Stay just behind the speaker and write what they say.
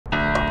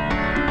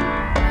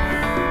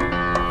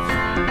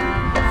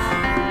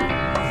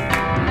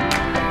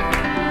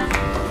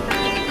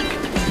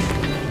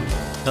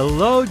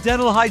Hello,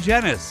 dental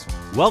hygienists.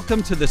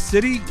 Welcome to the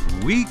city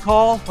we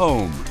call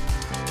home.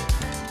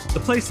 The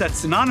place that's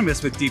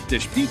synonymous with deep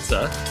dish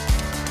pizza,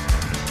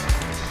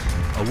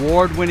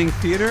 award-winning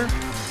theater,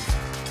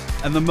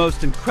 and the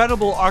most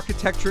incredible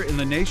architecture in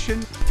the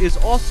nation is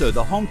also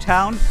the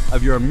hometown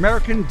of your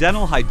American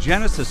Dental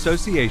Hygienists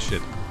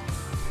Association.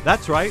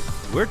 That's right,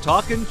 we're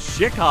talking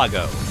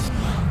Chicago.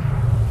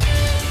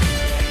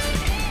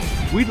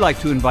 We'd like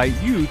to invite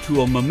you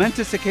to a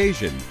momentous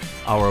occasion,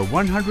 our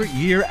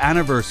 100-year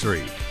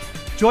anniversary.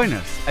 Join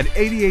us at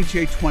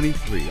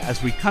ADHA23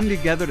 as we come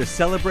together to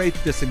celebrate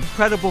this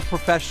incredible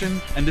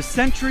profession and a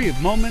century of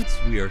moments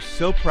we are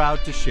so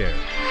proud to share.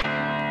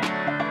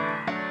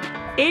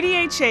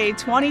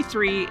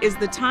 ADHA23 is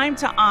the time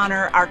to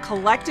honor our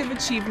collective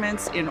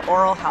achievements in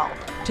oral health,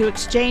 to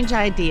exchange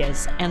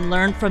ideas and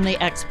learn from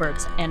the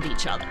experts and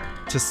each other,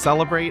 to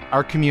celebrate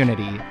our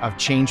community of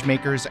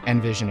changemakers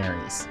and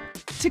visionaries,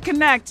 to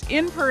connect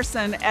in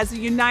person as a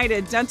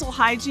united dental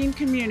hygiene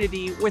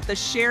community with a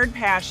shared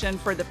passion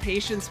for the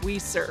patients we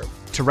serve,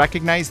 to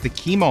recognize the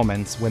key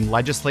moments when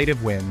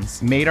legislative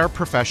wins made our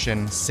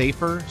profession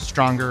safer,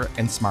 stronger,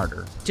 and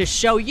smarter, to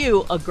show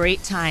you a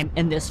great time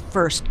in this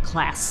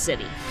first-class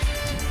city.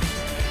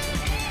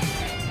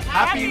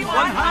 Happy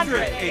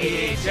 100,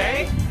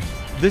 ADHA!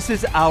 This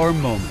is our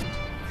moment.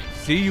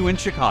 See you in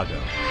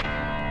Chicago.